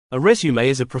A resume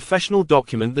is a professional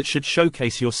document that should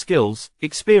showcase your skills,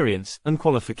 experience, and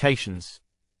qualifications.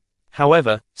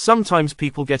 However, sometimes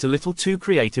people get a little too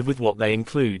creative with what they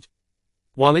include.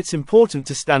 While it's important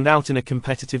to stand out in a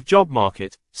competitive job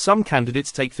market, some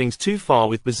candidates take things too far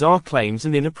with bizarre claims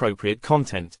and inappropriate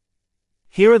content.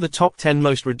 Here are the top 10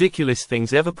 most ridiculous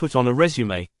things ever put on a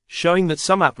resume, showing that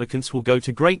some applicants will go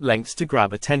to great lengths to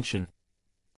grab attention.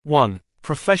 1.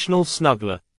 Professional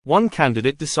snuggler. One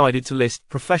candidate decided to list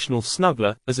professional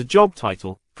snuggler as a job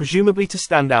title, presumably to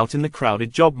stand out in the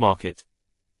crowded job market.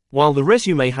 While the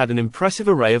resume had an impressive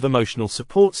array of emotional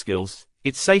support skills,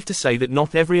 it's safe to say that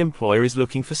not every employer is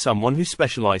looking for someone who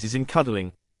specializes in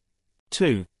cuddling.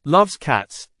 2. Loves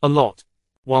cats, a lot.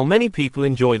 While many people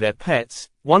enjoy their pets,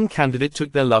 one candidate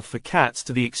took their love for cats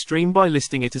to the extreme by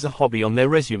listing it as a hobby on their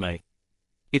resume.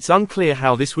 It's unclear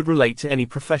how this would relate to any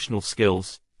professional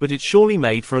skills, but it surely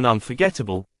made for an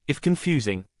unforgettable, if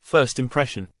confusing, first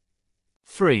impression.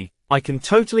 3. I can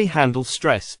totally handle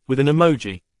stress, with an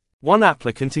emoji. One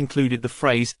applicant included the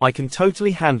phrase, I can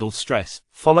totally handle stress,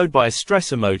 followed by a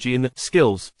stress emoji in the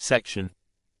skills section.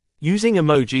 Using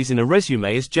emojis in a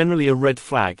resume is generally a red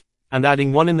flag, and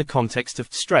adding one in the context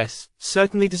of stress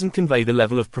certainly doesn't convey the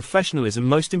level of professionalism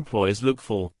most employers look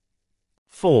for.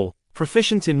 4.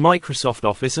 Proficient in Microsoft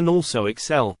Office and also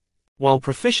Excel. While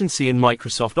proficiency in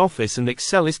Microsoft Office and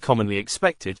Excel is commonly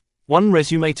expected, one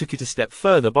resume took it a step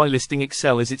further by listing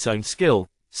Excel as its own skill,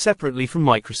 separately from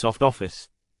Microsoft Office.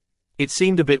 It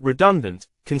seemed a bit redundant,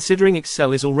 considering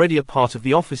Excel is already a part of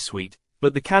the Office suite,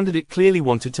 but the candidate clearly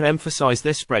wanted to emphasize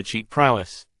their spreadsheet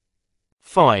prowess.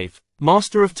 5.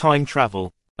 Master of Time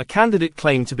Travel. A candidate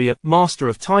claimed to be a master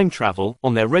of time travel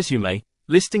on their resume,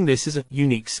 listing this as a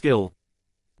unique skill.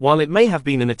 While it may have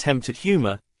been an attempt at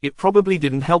humor, it probably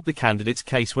didn't help the candidate's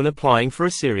case when applying for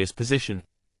a serious position.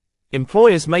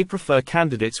 Employers may prefer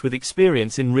candidates with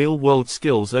experience in real-world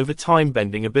skills over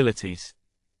time-bending abilities.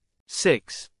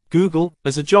 6. Google,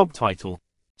 as a job title.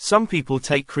 Some people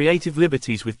take creative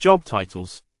liberties with job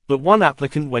titles, but one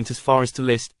applicant went as far as to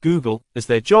list Google as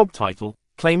their job title,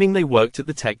 claiming they worked at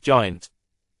the tech giant.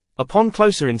 Upon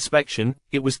closer inspection,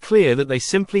 it was clear that they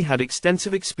simply had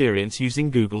extensive experience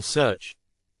using Google search.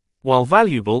 While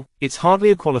valuable, it's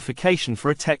hardly a qualification for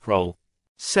a tech role.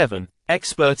 7.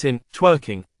 Expert in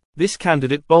twerking. This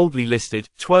candidate boldly listed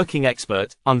twerking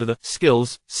expert under the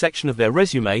skills section of their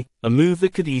resume, a move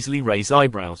that could easily raise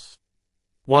eyebrows.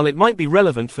 While it might be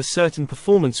relevant for certain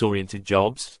performance-oriented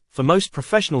jobs, for most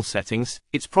professional settings,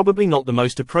 it's probably not the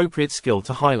most appropriate skill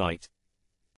to highlight.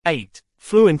 8.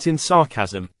 Fluent in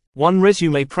sarcasm. One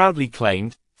resume proudly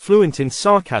claimed, fluent in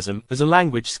sarcasm as a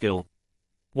language skill.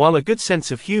 While a good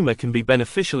sense of humor can be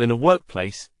beneficial in a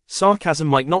workplace, sarcasm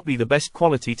might not be the best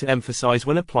quality to emphasize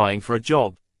when applying for a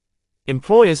job.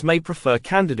 Employers may prefer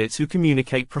candidates who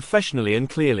communicate professionally and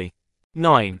clearly.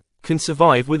 9. Can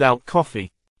survive without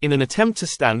coffee. In an attempt to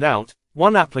stand out,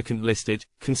 one applicant listed,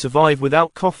 can survive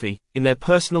without coffee, in their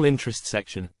personal interest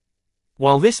section.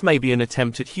 While this may be an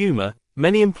attempt at humor,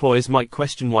 many employers might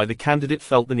question why the candidate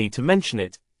felt the need to mention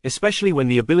it, especially when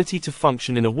the ability to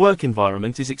function in a work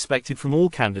environment is expected from all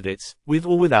candidates, with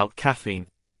or without caffeine.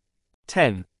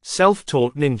 10.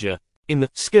 Self-taught ninja. In the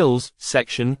skills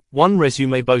section, one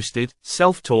resume boasted,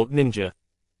 self-taught ninja.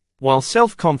 While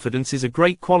self-confidence is a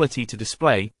great quality to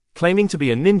display, claiming to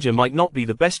be a ninja might not be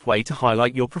the best way to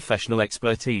highlight your professional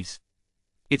expertise.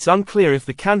 It's unclear if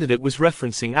the candidate was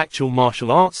referencing actual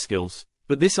martial arts skills,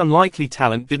 but this unlikely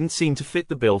talent didn't seem to fit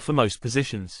the bill for most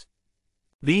positions.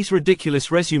 These ridiculous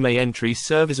resume entries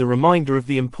serve as a reminder of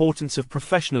the importance of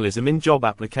professionalism in job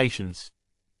applications.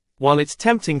 While it's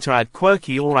tempting to add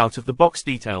quirky or out-of-the-box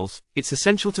details, it's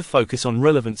essential to focus on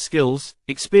relevant skills,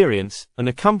 experience, and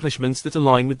accomplishments that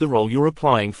align with the role you're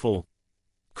applying for.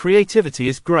 Creativity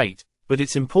is great, but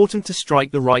it's important to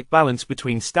strike the right balance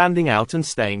between standing out and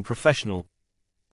staying professional.